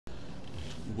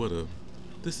What up?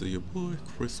 This is your boy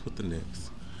Chris with the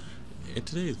X, and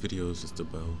today's video is just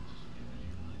about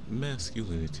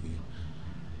masculinity.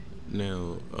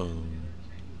 Now, I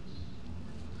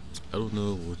don't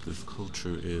know what this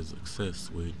culture is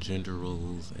obsessed with gender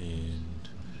roles and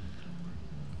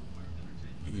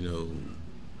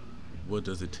what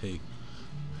does it take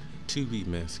to be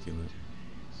masculine.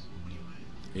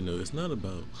 It's not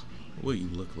about what you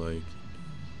look like.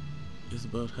 It's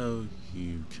about how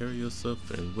you carry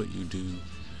yourself and what you do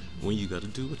when you gotta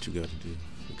do what you gotta do.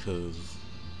 Because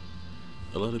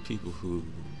a lot of people who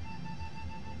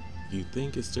you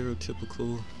think is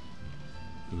stereotypical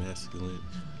masculine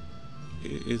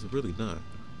is really not,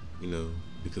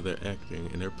 because they're acting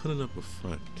and they're putting up a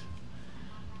front.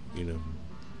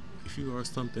 If you are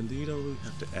something, then you don't really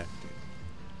have to act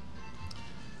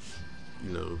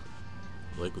it.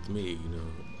 Like with me,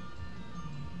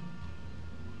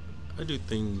 I do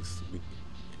things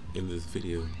in this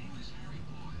video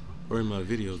or in my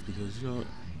videos because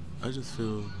I just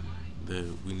feel that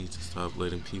we need to stop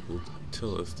letting people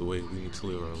tell us the way we need to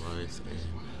live our lives and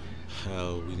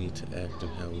how we need to act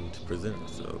and how we need to present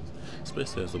ourselves.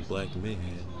 Especially as a black man,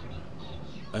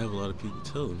 I have a lot of people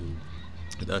telling me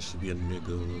that I should be a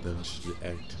nigga, that I should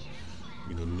act,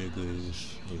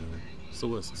 niggish, So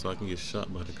what? So I can get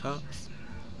shot by the cops?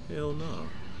 Hell no.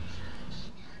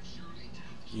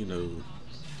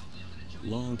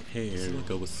 Long hair,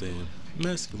 like I was saying,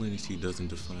 masculinity doesn't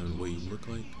define what you look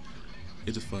like.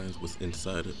 It defines what's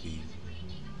inside of you.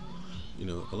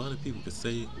 A lot of people can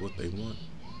say what they want,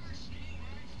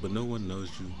 but no one knows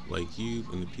you like you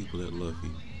and the people that love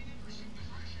you.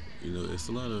 It's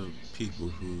a lot of people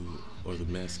who are the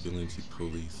masculinity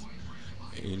police,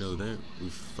 and that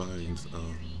refines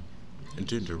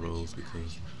gender roles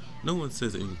because no one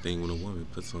says anything when a woman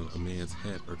puts on a man's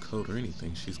hat or coat or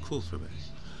anything. She's cool for that.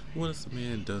 Once a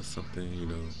man does something,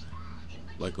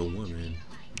 like a woman,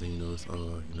 then it's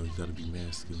you gotta be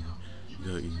masculine.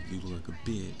 You look like a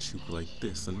bitch. You look like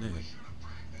this and that.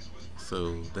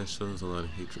 So that shows a lot of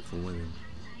hatred for women,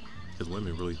 because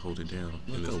women really hold it down.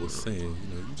 Like I was saying,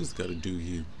 you just gotta do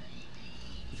you,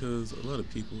 because a lot of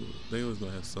people, they always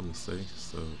gonna have something to say.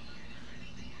 So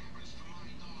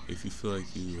if you feel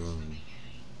like you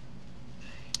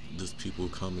just people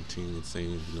commenting and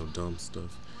saying dumb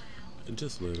stuff, and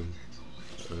just let them.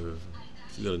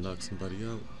 If you gotta knock somebody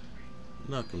out,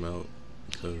 knock them out,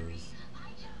 because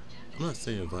I'm not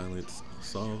saying violence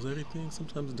solves everything.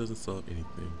 Sometimes it doesn't solve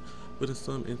anything, but in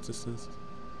some instances,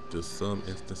 it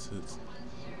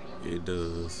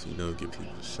does, get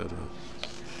people to shut up.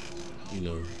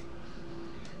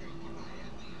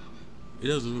 It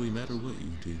doesn't really matter what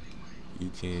you do. You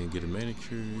can get a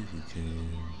manicure, you can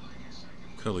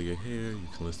color your hair, you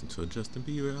can listen to a Justin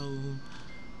Bieber album,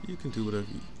 you can do whatever,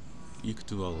 you can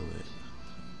do all of that.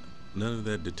 None of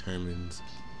that determines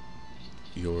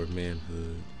your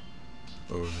manhood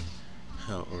or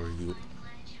how are you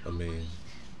a man,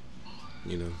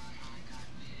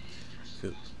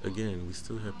 'Cause, again, we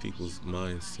still have people's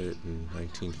mindset in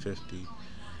 1950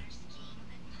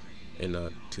 and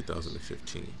not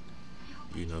 2015,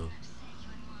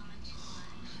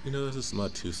 That's just my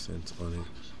 2 cents on it.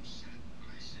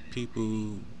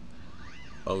 People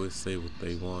always say what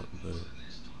they want, but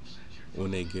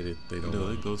when they get it, they don't.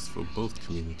 That goes for both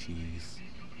communities.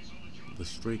 The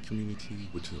straight community,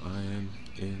 which is I am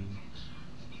in,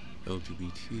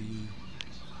 LGBT,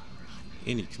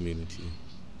 any community.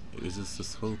 It's just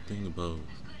this whole thing about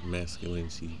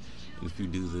masculinity. And if you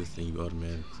do this, then you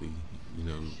automatically,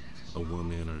 a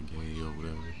woman or gay or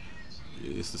whatever.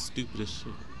 It's the stupidest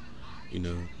shit.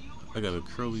 I got a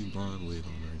curly blonde wig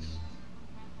on right now.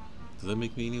 Does that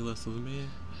make me any less of a man?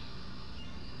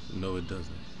 No, it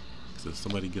doesn't. Because if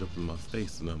somebody get up in my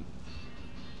face, then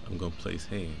I'm gonna place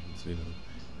hands,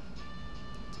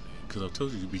 Because I've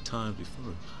told you to be times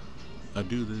before. I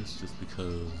do this just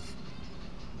because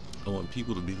I want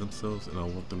people to be themselves and I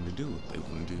want them to do what they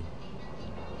want to do.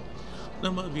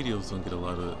 Now my videos don't get a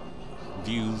lot of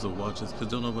views or watches because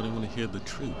don't nobody want to hear the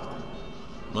truth.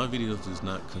 My videos does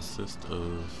not consist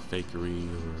of fakery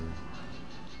or...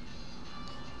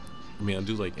 I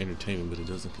do like entertainment, but it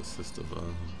doesn't consist of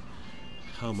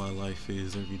how my life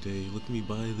is every day. Look at me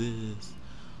buy this,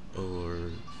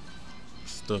 or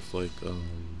stuff like how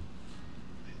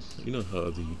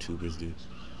other YouTubers do.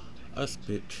 I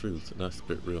spit truth and I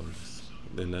spit realness.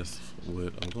 Then that's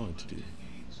what I'm going to do.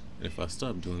 And if I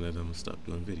stop doing that, I'm gonna stop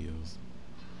doing videos.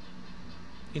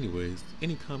 Anyways,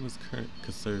 any comments, current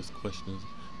concerns, questions,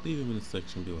 leave them in the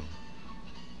section below.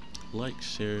 Like,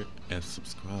 share, and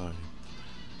subscribe.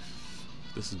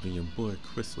 This has been your boy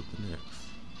Chris with the X.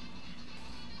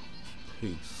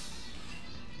 Peace.